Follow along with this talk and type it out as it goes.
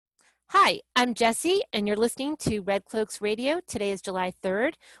Hi, I'm Jesse, and you're listening to Red Cloaks Radio. Today is July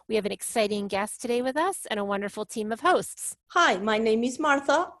 3rd. We have an exciting guest today with us and a wonderful team of hosts. Hi, my name is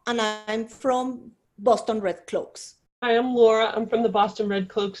Martha, and I'm from Boston Red Cloaks. Hi, I'm Laura. I'm from the Boston Red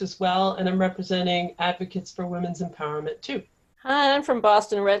Cloaks as well, and I'm representing Advocates for Women's Empowerment too. Hi, I'm from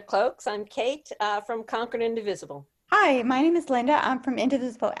Boston Red Cloaks. I'm Kate from Concord Indivisible. Hi, my name is Linda. I'm from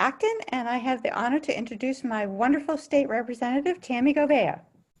Indivisible Acton, and I have the honor to introduce my wonderful state representative, Tammy Govea.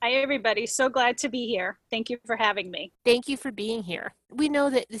 Hi, everybody. So glad to be here. Thank you for having me. Thank you for being here. We know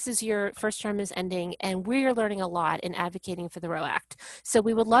that this is your first term is ending, and we're learning a lot in advocating for the Roe Act. So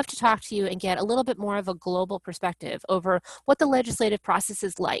we would love to talk to you and get a little bit more of a global perspective over what the legislative process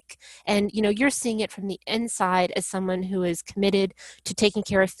is like. And, you're seeing it from the inside as someone who is committed to taking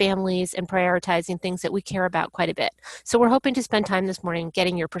care of families and prioritizing things that we care about quite a bit. So we're hoping to spend time this morning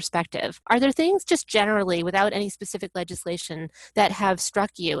getting your perspective. Are there things just generally, without any specific legislation, that have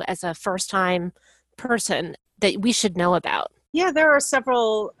struck you as a first-time person that we should know about? Yeah, there are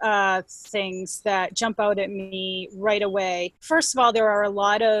several things that jump out at me right away. First of all, there are a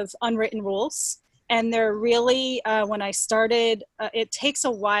lot of unwritten rules. And they're really, when I started, it takes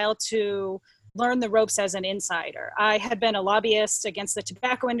a while to learn the ropes as an insider. I had been a lobbyist against the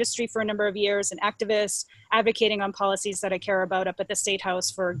tobacco industry for a number of years, an activist advocating on policies that I care about up at the State House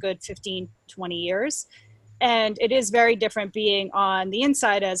for a good 15, 20 years. And it is very different being on the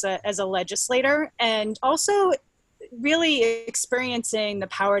inside as a legislator, and also really experiencing the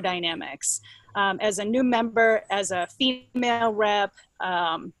power dynamics as a new member, as a female rep,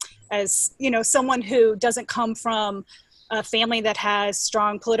 as someone who doesn't come from a family that has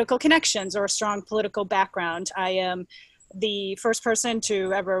strong political connections or a strong political background. I am the first person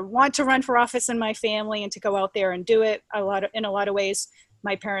to ever want to run for office in my family and to go out there and do it. In a lot of ways,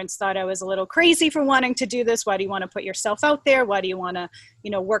 my parents thought I was a little crazy for wanting to do this. Why do you want to put yourself out there? Why do you want to,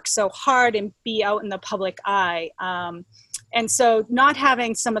 work so hard and be out in the public eye? And so not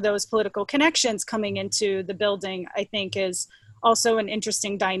having some of those political connections coming into the building, I think, is also an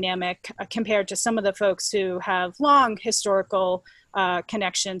interesting dynamic compared to some of the folks who have long historical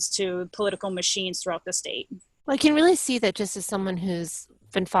connections to political machines throughout the state. Well, I can really see that just as someone who's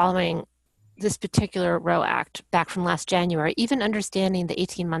been following this particular Roe Act back from last January, even understanding the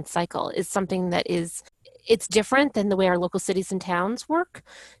 18-month cycle is something that it's different than the way our local cities and towns work.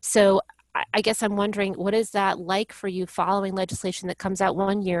 So I guess I'm wondering, what is that like for you following legislation that comes out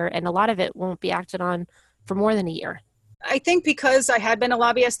one year and a lot of it won't be acted on for more than a year? I think because I had been a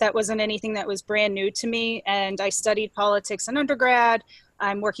lobbyist, that wasn't anything that was brand new to me. And I studied politics in undergrad.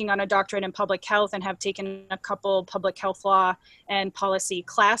 I'm working on a doctorate in public health and have taken a couple public health law and policy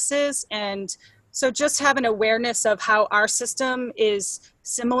classes. And so just have an awareness of how our system is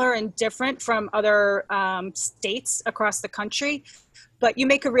similar and different from other states across the country. But you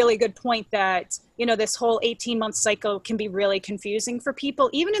make a really good point that, this whole 18-month cycle can be really confusing for people.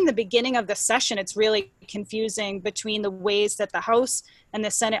 Even in the beginning of the session, it's really confusing between the ways that the House and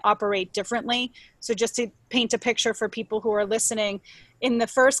the Senate operate differently. So just to paint a picture for people who are listening, in the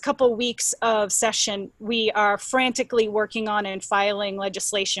first couple weeks of session, we are frantically working on and filing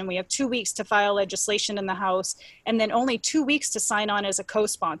legislation. We have 2 weeks to file legislation in the House, and then only 2 weeks to sign on as a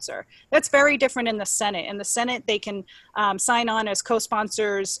co-sponsor. That's very different in the Senate. In the Senate, they can sign on as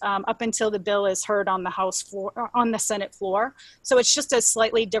co-sponsors up until the bill is heard on the House floor, on the Senate floor. So it's just a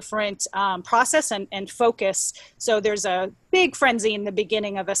slightly different process and focus. So there's a big frenzy in the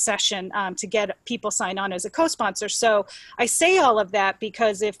beginning of a session to get people signed on as a co-sponsor. So I say all of that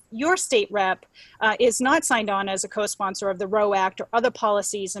because if your state rep is not signed on as a co-sponsor of the Roe Act or other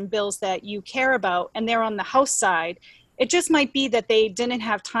policies and bills that you care about, and they're on the House side, it just might be that they didn't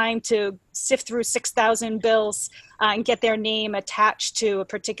have time to sift through 6,000 bills and get their name attached to a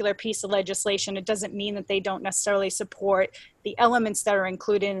particular piece of legislation. It doesn't mean that they don't necessarily support the elements that are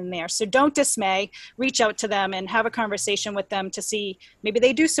included in there. So don't dismay, reach out to them and have a conversation with them to see maybe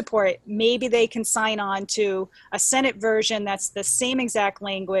they do support it. Maybe they can sign on to a Senate version that's the same exact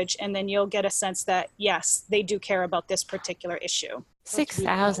language, and then you'll get a sense that, yes, they do care about this particular issue.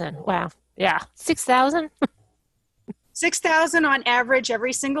 6,000. Wow. Yeah. 6,000? 6,000 on average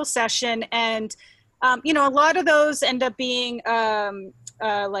every single session. And, a lot of those end up being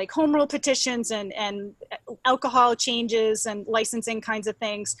like home rule petitions and alcohol changes and licensing kinds of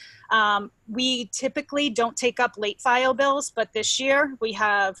things. We typically don't take up late file bills, but this year we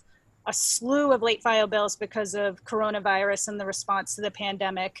have a slew of late file bills because of coronavirus and the response to the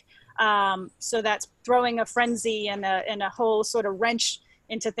pandemic. So that's throwing a frenzy and a whole sort of wrench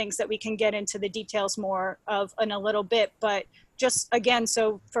into things that we can get into the details more of in a little bit. But just again,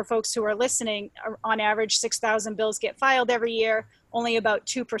 so for folks who are listening, on average, 6,000 bills get filed every year. only about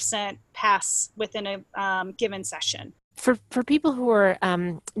 2% pass within a given session. For people who are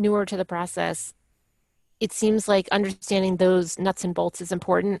newer to the process, it seems like understanding those nuts and bolts is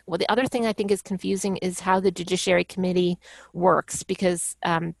important. Well, the other thing I think is confusing is how the Judiciary Committee works, because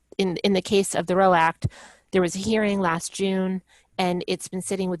in the case of the Roe Act, there was a hearing last June, and it's been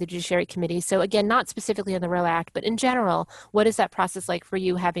sitting with the Judiciary Committee. So again, not specifically on the Roe Act, but in general, what is that process like for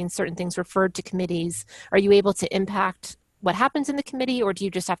you, having certain things referred to committees? Are you able to impact what happens in the committee, or do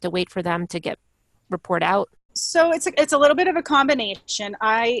you just have to wait for them to report out? So it's a little bit of a combination.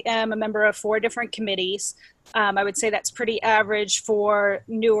 I am a member of 4 different committees. I would say that's pretty average for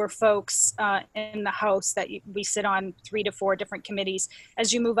newer folks in the House, that we sit on 3 to 4 different committees.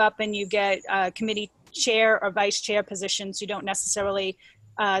 As you move up and you get committee chair or vice chair positions, you don't necessarily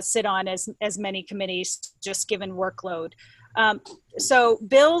sit on as many committees, just given workload. So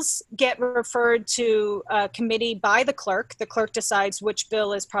bills get referred to a committee by the clerk. The clerk decides which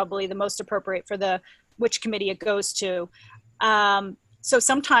bill is probably the most appropriate for which committee it goes to. So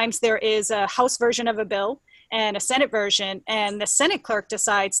sometimes there is a House version of a bill and a Senate version, and the Senate clerk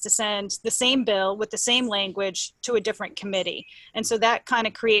decides to send the same bill with the same language to a different committee. And so that kind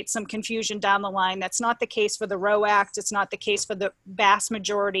of creates some confusion down the line. That's not the case for the Roe Act. It's not the case for the vast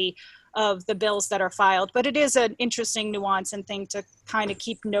majority of the bills that are filed, but it is an interesting nuance and thing to kind of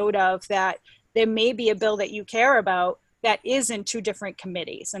keep note of, that there may be a bill that you care about that is in 2 different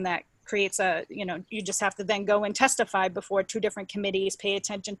committees, and that creates you just have to then go and testify before 2 different committees, pay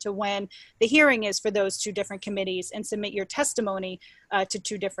attention to when the hearing is for those 2 different committees, and submit your testimony to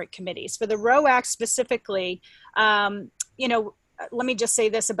 2 different committees. For the Roe Act specifically, let me just say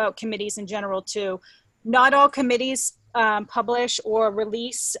this about committees in general too. Not all committees publish or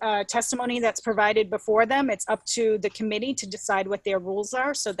release testimony that's provided before them. It's up to the committee to decide what their rules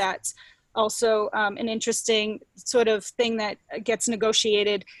are. So that's also an interesting sort of thing that gets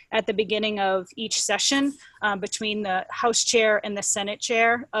negotiated at the beginning of each session between the House chair and the Senate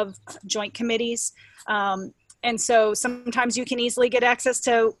chair of joint committees. And so sometimes you can easily get access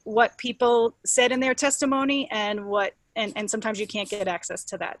to what people said in their testimony, and sometimes you can't get access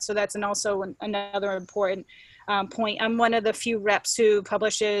to that. So that's another important point. I'm one of the few reps who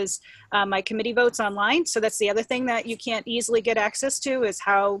publishes my committee votes online. So that's the other thing that you can't easily get access to, is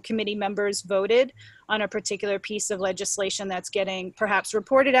how committee members voted on a particular piece of legislation that's getting perhaps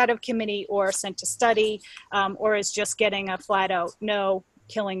reported out of committee or sent to study, or is just getting a flat out no,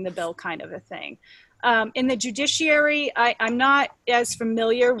 killing the bill kind of a thing. In the judiciary, I'm not as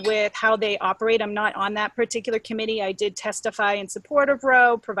familiar with how they operate. I'm not on that particular committee. I did testify in support of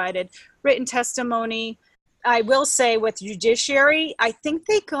Roe, provided written testimony. I will say with judiciary, I think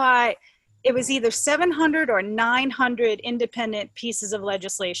it was either 700 or 900 independent pieces of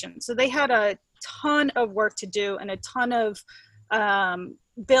legislation. So they had a ton of work to do and a ton of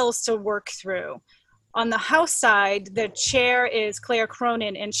bills to work through. On the House side, the chair is Claire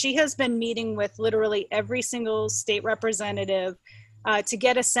Cronin, and she has been meeting with literally every single state representative to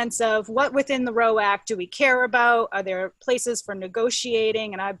get a sense of what within the Roe Act do we care about? Are there places for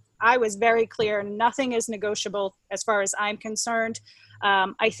negotiating? And I was very clear, nothing is negotiable as far as I'm concerned.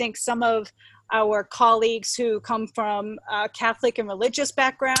 I think some of our colleagues who come from Catholic and religious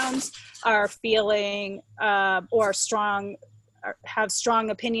backgrounds are feeling have strong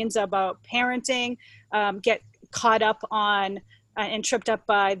opinions about parenting, get caught up on and tripped up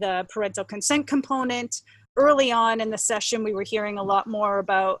by the parental consent component. Early on in the session, we were hearing a lot more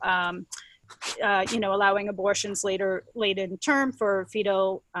about, allowing abortions late in term for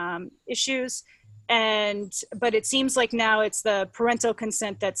fetal issues. But it seems like now it's the parental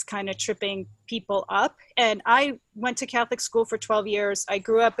consent that's kind of tripping people up. And I went to Catholic school for 12 years. I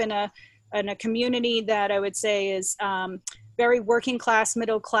grew up in a community that I would say is very working class,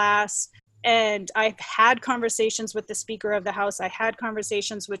 middle class. And I've had conversations with the Speaker of the House. I had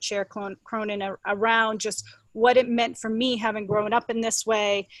conversations with Chair Cronin around just what it meant for me having grown up in this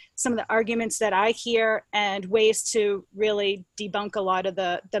way, some of the arguments that I hear, and ways to really debunk a lot of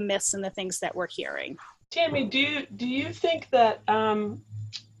the myths and the things that we're hearing. Tammy, do you think that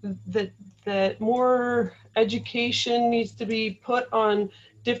that more education needs to be put on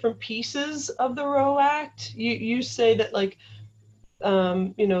different pieces of the Roe Act? You say that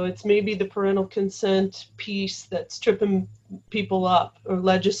it's maybe the parental consent piece that's tripping people up or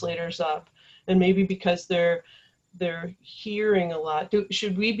legislators up, and maybe because they're hearing a lot.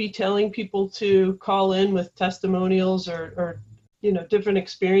 Should we be telling people to call in with testimonials or different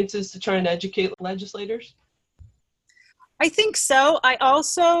experiences to try and educate legislators? I think so. I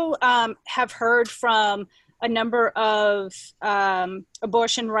also have heard from a number of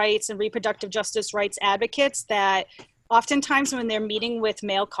abortion rights and reproductive justice rights advocates that oftentimes when they're meeting with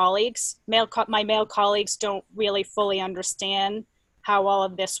male colleagues, my male colleagues don't really fully understand how all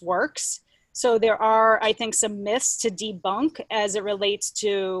of this works. So there are, I think, some myths to debunk as it relates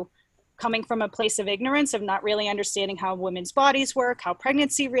to coming from a place of ignorance, of not really understanding how women's bodies work, how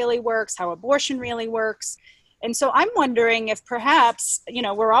pregnancy really works, how abortion really works. And so I'm wondering if perhaps,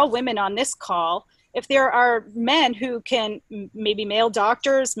 we're all women on this call, if there are men who can, maybe male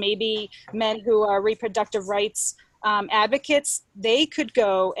doctors, maybe men who are reproductive rights advocates, they could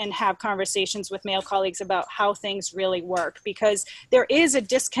go and have conversations with male colleagues about how things really work, because there is a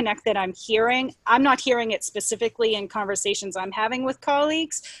disconnect that I'm hearing. I'm not hearing it specifically in conversations I'm having with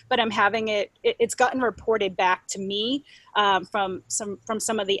colleagues, but I'm having it's gotten reported back to me from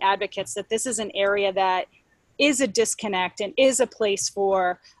some of the advocates that this is an area that is a disconnect and is a place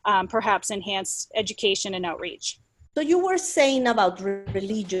for perhaps enhanced education and outreach. So you were saying about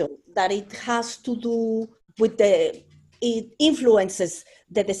religion, that it has to do with it influences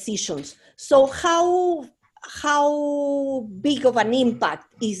the decisions. So how big of an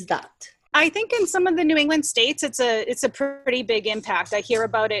impact is that? I think in some of the New England states, it's a pretty big impact. I hear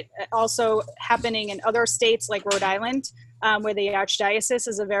about it also happening in other states like Rhode Island, where the Archdiocese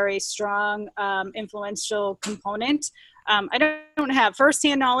is a very strong, influential component. I don't have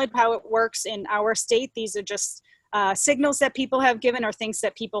firsthand knowledge how it works in our state. These are just signals that people have given, or things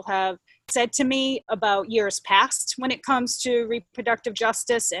that people have said to me about years past when it comes to reproductive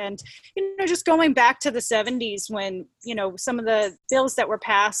justice. And, just going back to the 70s when, some of the bills that were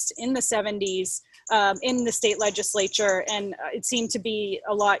passed in the 70s in the state legislature, and it seemed to be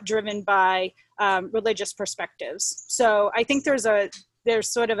a lot driven by religious perspectives. So I think there's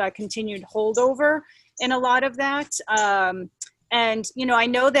sort of a continued holdover in a lot of that. And, I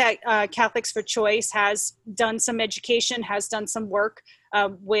know that Catholics for Choice has done some education, has done some work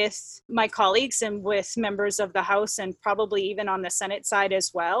with my colleagues and with members of the House, and probably even on the Senate side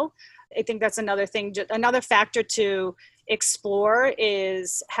as well. I think that's another thing, another factor to explore,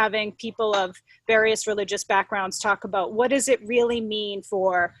 is having people of various religious backgrounds talk about what does it really mean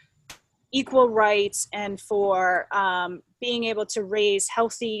for equal rights and for being able to raise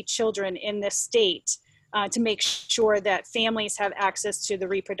healthy children in this state. To make sure that families have access to the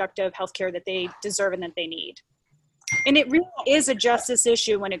reproductive health care that they deserve and that they need. And it really is a justice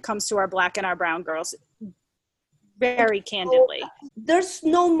issue when it comes to our Black and our brown girls, very candidly. There's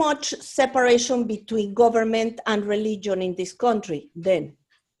no much separation between government and religion in this country then?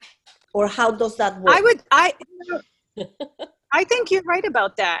 Or how does that work? I think you're right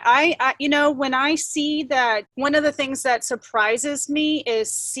about that. I when I see that, one of the things that surprises me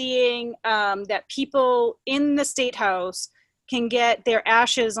is seeing that people in the State House can get their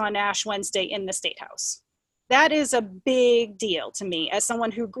ashes on Ash Wednesday in the State House. That is a big deal to me as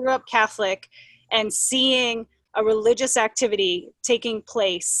someone who grew up Catholic and seeing a religious activity taking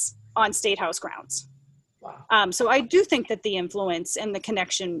place on State House grounds. Wow. So I do think that the influence and the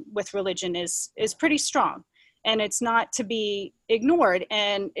connection with religion is pretty strong. And it's not to be ignored.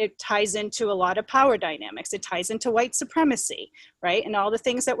 And it ties into a lot of power dynamics. It ties into white supremacy, right? And all the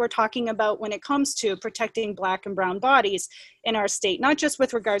things that we're talking about when it comes to protecting Black and brown bodies in our state, not just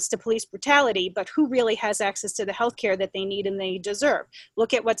with regards to police brutality, but who really has access to the healthcare that they need and they deserve.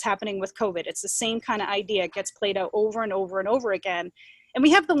 Look at what's happening with COVID. It's the same kind of idea. It gets played out over and over and over again. And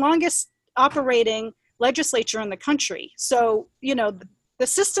we have the longest operating legislature in the country. So, the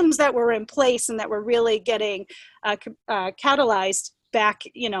systems that were in place and that were really getting catalyzed back,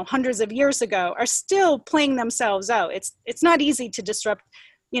 hundreds of years ago are still playing themselves out. It's not easy to disrupt,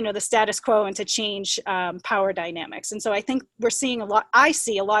 the status quo and to change power dynamics. And so I think I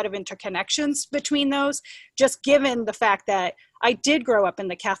see a lot of interconnections between those, just given the fact that I did grow up in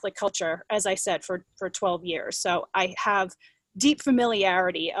the Catholic culture, as I said, for 12 years. So I have deep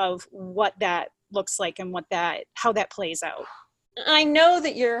familiarity of what that looks like and how that plays out. I know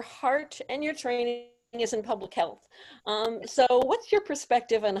that your heart and your training is in public health. So what's your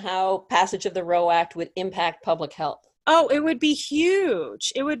perspective on how passage of the Roe Act would impact public health? Oh, it would be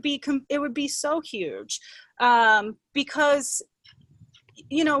huge. It would be so huge because,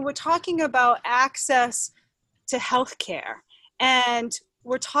 we're talking about access to healthcare, and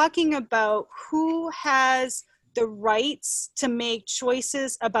we're talking about who has the rights to make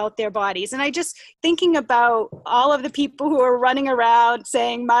choices about their bodies. And I just thinking about all of the people who are running around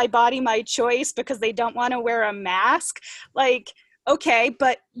saying my body, my choice, because they don't want to wear a mask. Like, okay,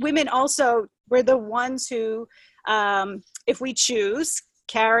 but women also, we're the ones who, if we choose,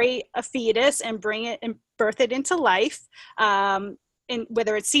 carry a fetus and bring it and birth it into life,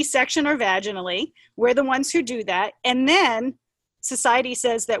 whether it's C-section or vaginally, we're the ones who do that. And then society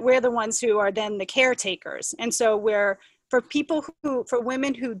says that we're the ones who are then the caretakers. And so for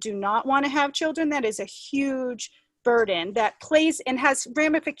women who do not want to have children, that is a huge burden that plays and has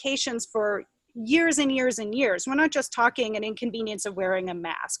ramifications for years and years and years. We're not just talking an inconvenience of wearing a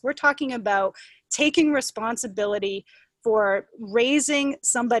mask. We're talking about taking responsibility for raising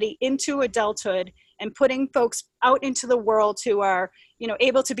somebody into adulthood and putting folks out into the world who are,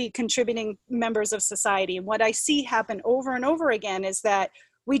 able to be contributing members of society. And what I see happen over and over again is that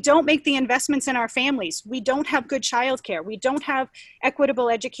we don't make the investments in our families. We don't have good childcare. We don't have equitable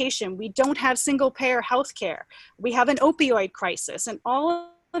education. We don't have single-payer healthcare. We have an opioid crisis. And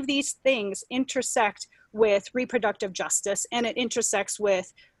all of these things intersect with reproductive justice, and it intersects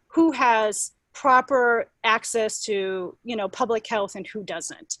with who has proper access to, public health and who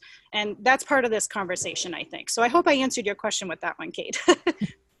doesn't. And that's part of this conversation, I think. So I hope I answered your question with that one, Kate.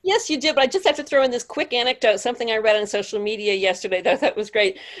 Yes, you did, but I just have to throw in this quick anecdote, something I read on social media yesterday that I thought was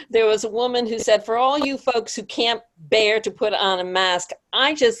great. There was a woman who said, for all you folks who can't bear to put on a mask,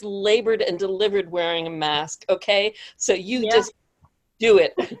 I just labored and delivered wearing a mask, okay? So you just do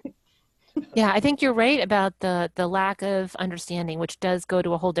it. Yeah, I think you're right about the lack of understanding, which does go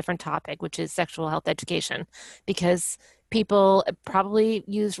to a whole different topic, which is sexual health education, because people probably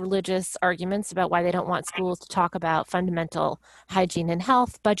use religious arguments about why they don't want schools to talk about fundamental hygiene and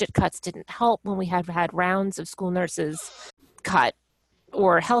health. Budget cuts didn't help when we have had rounds of school nurses cut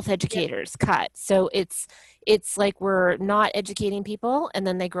or health educators cut. So it's like we're not educating people, and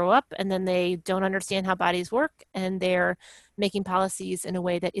then they grow up and then they don't understand how bodies work, and they're making policies in a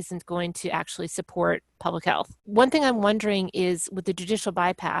way that isn't going to actually support public health. One thing I'm wondering is with the judicial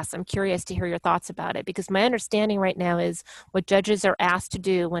bypass, I'm curious to hear your thoughts about it, because my understanding right now is what judges are asked to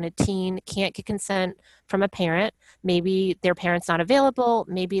do when a teen can't get consent from a parent, maybe their parent's not available,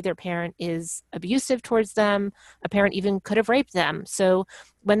 maybe their parent is abusive towards them, a parent even could have raped them. So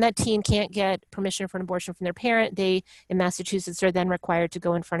when that teen can't get permission for an abortion from their parent, they, in Massachusetts, are then required to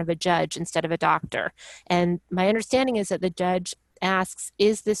go in front of a judge instead of a doctor. And my understanding is that the judge asks,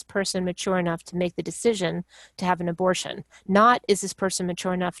 is this person mature enough to make the decision to have an abortion? Not, is this person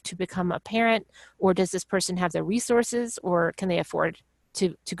mature enough to become a parent, or does this person have the resources, or can they afford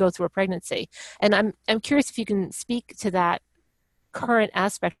to go through a pregnancy? And I'm curious if you can speak to that current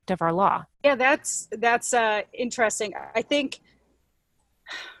aspect of our law. Yeah, that's interesting. I think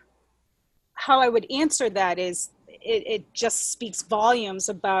how I would answer that is it just speaks volumes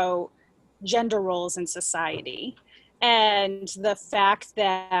about gender roles in society, and the fact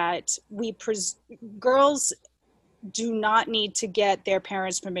that girls do not need to get their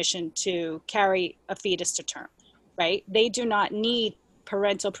parents' permission to carry a fetus to term, right? They do not need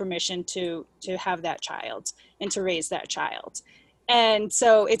parental permission to have that child and to raise that child. And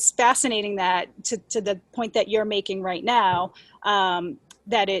so it's fascinating that to the point that you're making right now,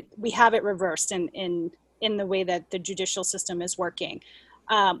 that we have it reversed in the way that the judicial system is working.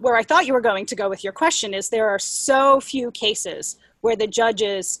 Where I thought you were going to go with your question is there are so few cases where the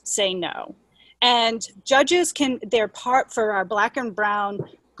judges say no. And judges they're part for our Black and brown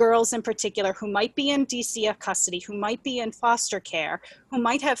girls in particular who might be in DCF custody, who might be in foster care, who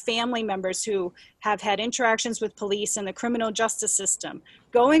might have family members who have had interactions with police and the criminal justice system.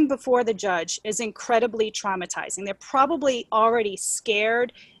 Going before the judge is incredibly traumatizing. They're probably already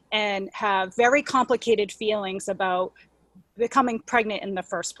scared and have very complicated feelings about becoming pregnant in the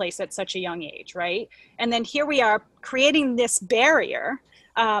first place at such a young age, right? And then here we are creating this barrier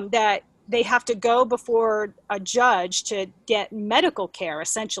that they have to go before a judge to get medical care,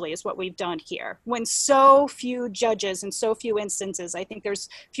 essentially, is what we've done here. When so few judges and so few instances, I think there's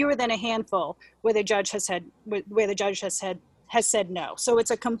fewer than a handful where the judge has said no. So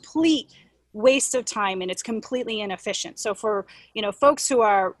it's a complete waste of time, and it's completely inefficient. So for folks who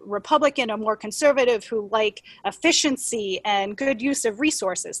are Republican or more conservative, who like efficiency and good use of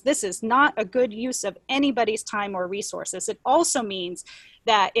resources, this is not a good use of anybody's time or resources. It also means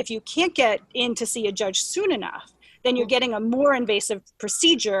that if you can't get in to see a judge soon enough, then you're getting a more invasive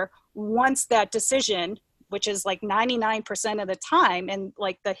procedure once that decision, which is like 99% of the time, and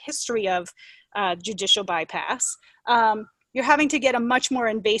like the history of judicial bypass, you're having to get a much more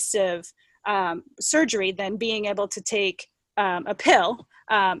invasive surgery than being able to take a pill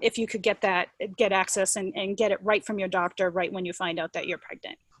if you could get access and get it right from your doctor right when you find out that you're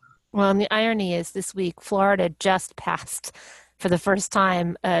pregnant. Well, and the irony is this week, Florida just passed for the first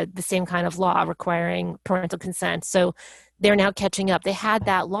time the same kind of law requiring parental consent. So they're now catching up. They had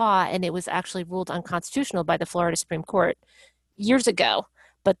that law, and it was actually ruled unconstitutional by the Florida Supreme Court years ago,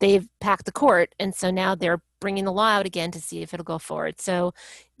 but they've packed the court. And so now they're bringing the law out again to see if it'll go forward. So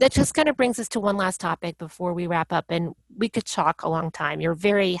that just kind of brings us to one last topic before we wrap up, and we could talk a long time. You're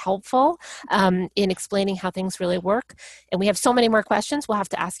very helpful in explaining how things really work, and we have so many more questions. We'll have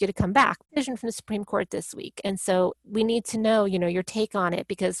to ask you to come back. Decision from the Supreme Court this week, and so we need to know, your take on it,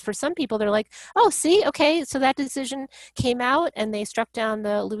 because for some people they're like, oh, see, okay, so that decision came out and they struck down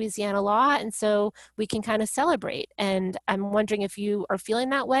the Louisiana law, and so we can kind of celebrate. And I'm wondering if you are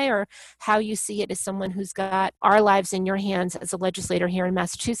feeling that way, or how you see it as someone who's got our lives in your hands as a legislator here in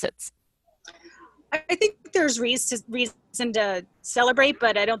Massachusetts. I think there's reason to celebrate,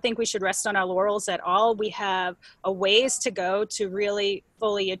 but I don't think we should rest on our laurels at all. We have a ways to go to really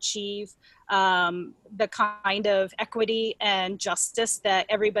fully achieve the kind of equity and justice that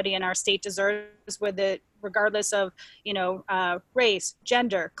everybody in our state deserves, regardless of race,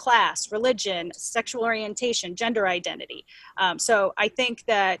 gender, class, religion, sexual orientation, gender identity. So I think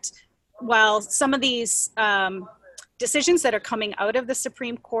that while some of these decisions that are coming out of the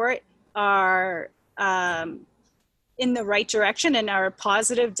Supreme Court are in the right direction and are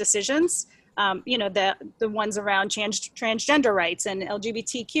positive decisions, the ones around transgender rights and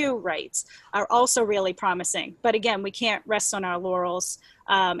LGBTQ rights are also really promising. But again, we can't rest on our laurels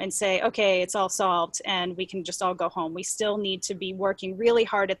and say, okay, it's all solved and we can just all go home. We still need to be working really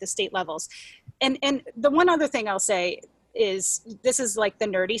hard at the state levels. And the one other thing I'll say is, this is like the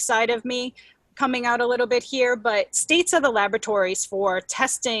nerdy side of me coming out a little bit here, but states are the laboratories for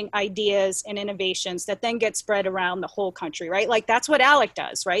testing ideas and innovations that then get spread around the whole country, right? Like that's what ALEC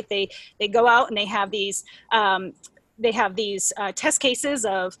does, right? They go out and they have these test cases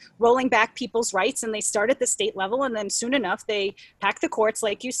of rolling back people's rights, and they start at the state level, and then soon enough they pack the courts,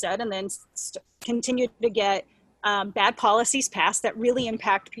 like you said, and then continue to get bad policies passed that really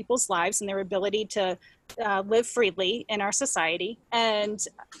impact people's lives and their ability to live freely in our society. And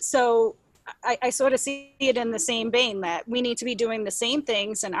so I sort of see it in the same vein that we need to be doing the same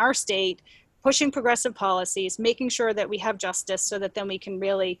things in our state, pushing progressive policies, making sure that we have justice so that then we can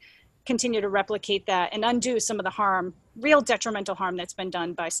really continue to replicate that and undo some of the harm, real detrimental harm that's been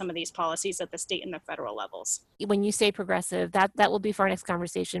done by some of these policies at the state and the federal levels. When you say progressive, that will be for our next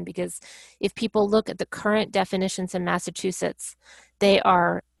conversation, because if people look at the current definitions in Massachusetts, they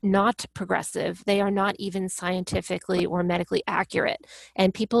are not progressive. They are not even scientifically or medically accurate.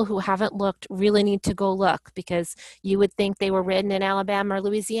 And people who haven't looked really need to go look, because you would think they were written in Alabama or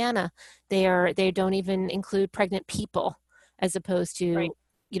Louisiana. They don't even include pregnant people, as opposed to, right.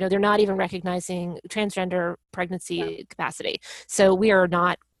 They're not even recognizing transgender pregnancy capacity. So we're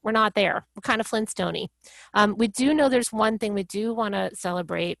not there. We're kind of Flintstone-y. We do know there's one thing we do want to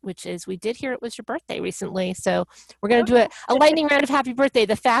celebrate, which is we did hear it was your birthday recently. So we're going to do a lightning round of happy birthday,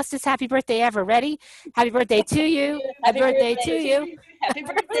 the fastest happy birthday ever. Ready? Happy birthday to you. Happy birthday to you. Happy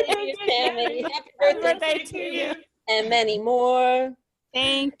birthday to you, Tammy. Happy Happy birthday to you. And many more.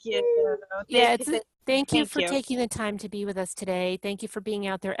 Thank you. Thank you for taking the time to be with us today. Thank you for being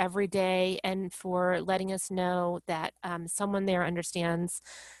out there every day and for letting us know that someone there understands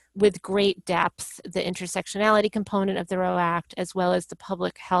with great depth the intersectionality component of the Roe Act, as well as the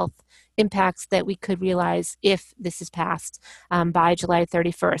public health impacts that we could realize if this is passed by July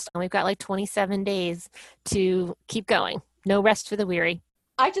 31st. And we've got like 27 days to keep going. No rest for the weary.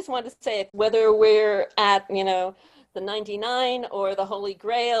 I just want to say, whether we're at, the 99 or the Holy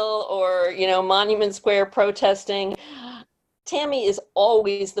Grail or, Monument Square protesting, Tammy is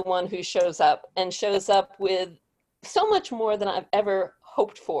always the one who shows up with so much more than I've ever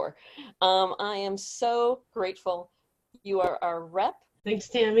hoped for. I am so grateful. You are our rep. Thanks,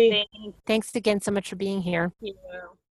 Tammy. Thanks again so much for being here. Thank you.